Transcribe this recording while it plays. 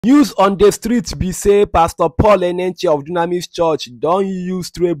News on the street be say Pastor Paul Enenche of Dunamis Church don use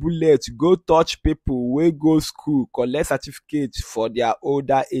stray bullet go touch people wey go school collect certificate for their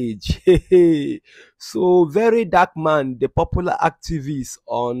older age. So very dark man, the popular activist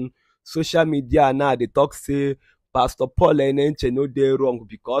on social media now dey talk say Pastor Paul Enenche no dey wrong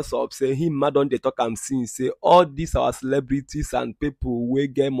because of say him ma don dey talk am since say all these our celebrities and people wey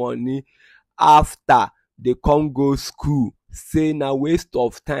get money after they come go school say na waste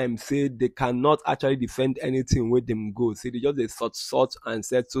of time, say they cannot actually defend anything wey dem go, say they just dey sort and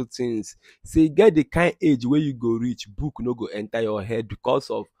settle things. Say get the kind age wey you go reach, book no go enter your head because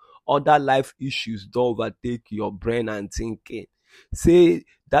of other life issues don overtake your brain and thinking. Say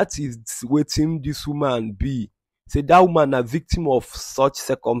that is wetin this woman be. Say that woman na victim of such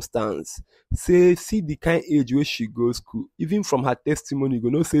circumstance. Say see the kind age wey she go school. Even from her testimony, you go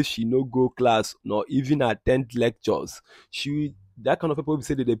know say she no go class nor even attend lectures. She that kind of people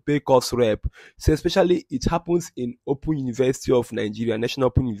say that they pay course rep. So especially it happens in Open University of Nigeria, National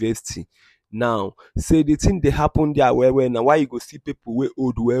Open University. Now, say the thing they happen there where now why you go see people way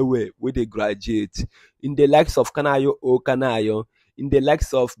old where they graduate in the likes of Kanayo, in the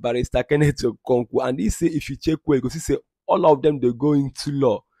likes of Barrister Kenneth Okonkwo, and he say if you check well, you go see say all of them they go into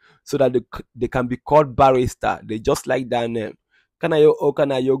law so that they can be called barrister. They just like that name.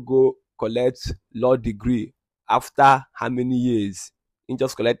 Kanayo go collect law degree after how many years? He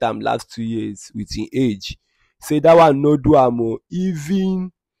just collect them last 2 years with his age. Say that one no do amo.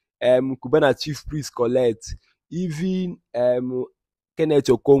 Even Kubana chief priest collect. Even Kenneth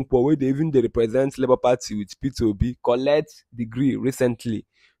Okonkwo, where they represent Labour Party with P2B, collect degree recently.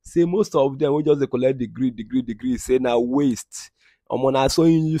 Say most of them will just collect degree. Say now waste. Na so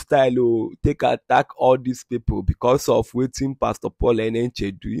in new style take attack all these people because of waiting Pastor Paul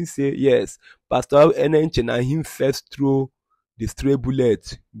Enenche do. He say yes, Pastor Enenche na him first throw the stray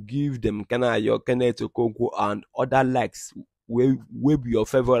bullet, give them Kanayo, Kenneth Okonkwo and other likes will be your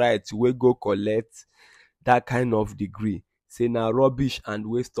favorite, will go collect that kind of degree. Say now rubbish and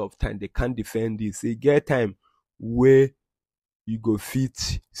waste of time. They can't defend this. Say get time where you go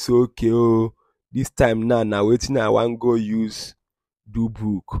fit. So okay, this time now waiting I want go use do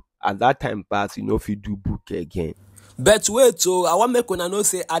book. At that time pass, you know if you do book again. But wait, so I want make una know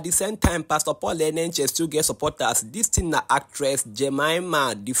say at the same time Pastor Paul Enenche still get supporters. This thing na actress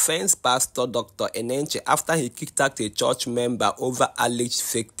Jemima defends Pastor Dr. Enenche after he kicked out a church member over alleged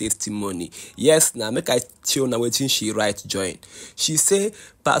fake testimony. Yes, now make I show na wetin she write join. She say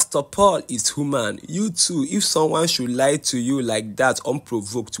Pastor Paul is human. You too, if someone should lie to you like that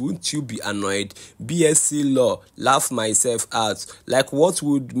unprovoked, wouldn't you be annoyed? BSc law, laugh myself out. Like what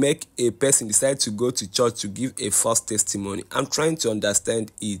would make a person decide to go to church to give a false testimony? I'm trying to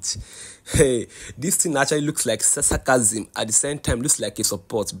understand it. Hey, this thing actually looks like sarcasm, at the same time looks like a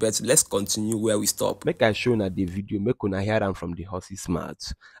support, but let's continue where we stop. Make I show na the video, make una hear am from the horse's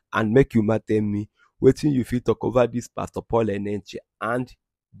mouth, and make you tell me wetin you fit talk over this Pastor Paul Enenche and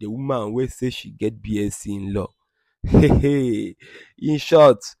the woman wey say she get BSc in law. In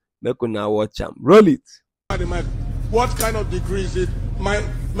short, make una watch am. Roll it. What kind of degree is it? My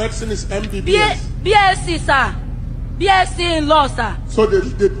medicine is MBBS. BSc, sir. BSc in law, sir. So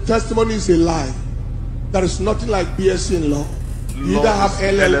the testimony is a lie. There is nothing like BSc in law. You either have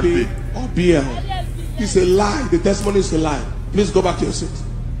LLB or BL. It's a lie. The testimony is a lie. Please go back to your seat.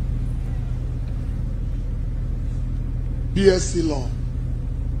 BSc law.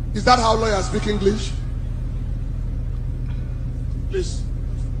 Is that how lawyers speak English? Please.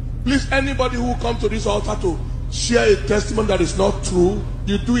 Please, anybody who come to this altar to share a testimony that is not true,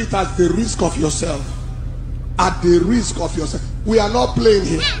 you do it at the risk of yourself. At the risk of yourself. We are not playing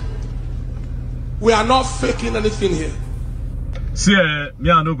here. We are not faking anything here. See,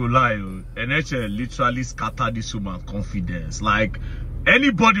 me I no go lie, Enenche literally scattered this woman's confidence. Like,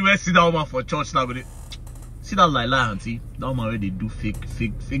 anybody will see that woman for church now, see that lie, auntie? That woman already do fake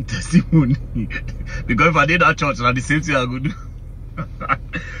testimony. Because if I did that church, now the same thing I go do.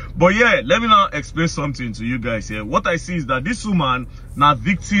 But yeah, let me now explain something to you guys here. What I see is that this woman now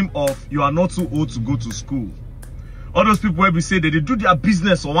victim of you are not too old to go to school. All those people where we say that they do their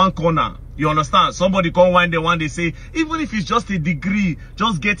business on one corner. You understand? Somebody come one day, they say, even if it's just a degree,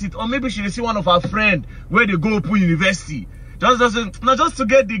 just get it. Or maybe she see one of her friend where they go Open University. Just to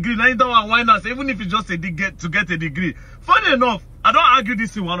get degree. Now you don't want why not? Even if it's just to get a degree. Funny enough, I don't argue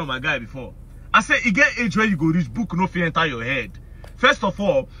this in one of my guys before. I say, you get age where you go reach book, no fear enter your head. First of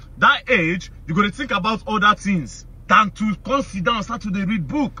all, that age, you're going to think about other things than to come sit down and start to read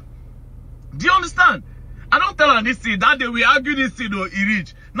book. Do you understand? I don't tell her this thing. That day we argue this thing, though, he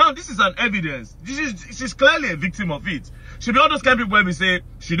reach. Now, this is an evidence. She's clearly a victim of it. She be all those kind of people where we say,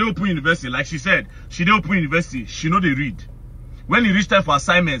 she don't open university. Like she said, she don't open university. She know they read. When you reach time for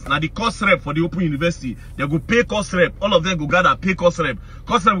assignments, now the course rep for the open university, they go pay course rep. All of them go gather, pay course rep.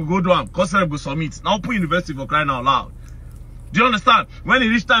 Course rep will go do them. Course rep will submit. Now open university for crying out loud. Do you understand? When it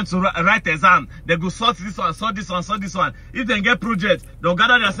reach time to write exam, they go sort this one, sort this one, sort this one. If they get project, they'll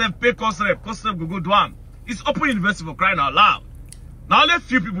gather themselves, pay course rep will go do them. It's open university for crying out loud. Now only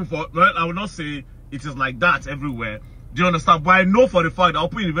few people well, I will not say it is like that everywhere. Do you understand? But I know for the fact that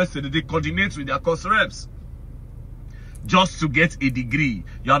open university, they coordinate with their course reps. Just to get a degree.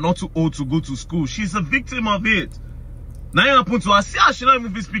 You are not too old to go to school. She's a victim of it. Now you happen to her, see how she not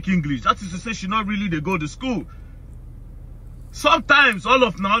even speak English. That is to say she not really they go to school. Sometimes all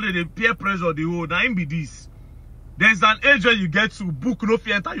of now they peer pressure the whole. Now be this. There's an age where you get to book no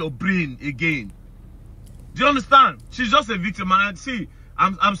fear enter your brain again. Do you understand? She's just a victim, and see,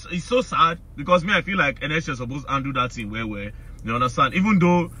 it's so sad because me I feel like Enenche is supposed to undo that thing where you understand. Even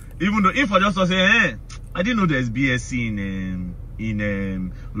though if I just say, I didn't know there's BSc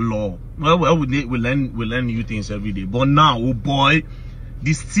in law. Well, we learn new things every day. But now, oh boy,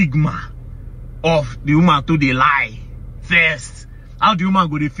 the stigma of the woman to the lie first. How the woman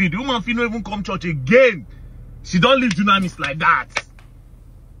go to feed? The woman feel not even come church again. She don't leave Dunamis like that.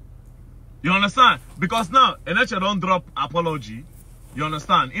 You understand? Because now Enenche don't drop apology. You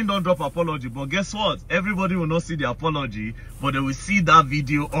understand? He don't drop apology. But guess what? Everybody will not see the apology, but they will see that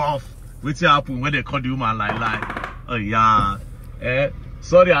video of what happened when they call the woman lie. Oh yeah.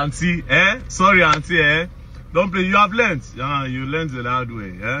 Sorry auntie. Sorry auntie. Don't play. You have learned. Yeah, you learned the hard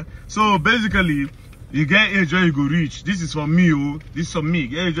way. So basically, you get age where you go reach. This is for me, oh. This is for me.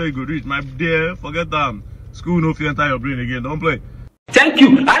 Get age where you go reach. My dear, forget them. School no fear enter your brain again. Don't play. Thank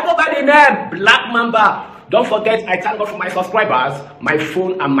you. I go by the name Black Mamba. Don't forget, I thank God for my subscribers, my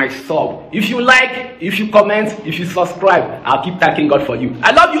phone, and my sub. If you like, if you comment, if you subscribe, I'll keep thanking God for you.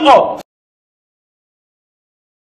 I love you all.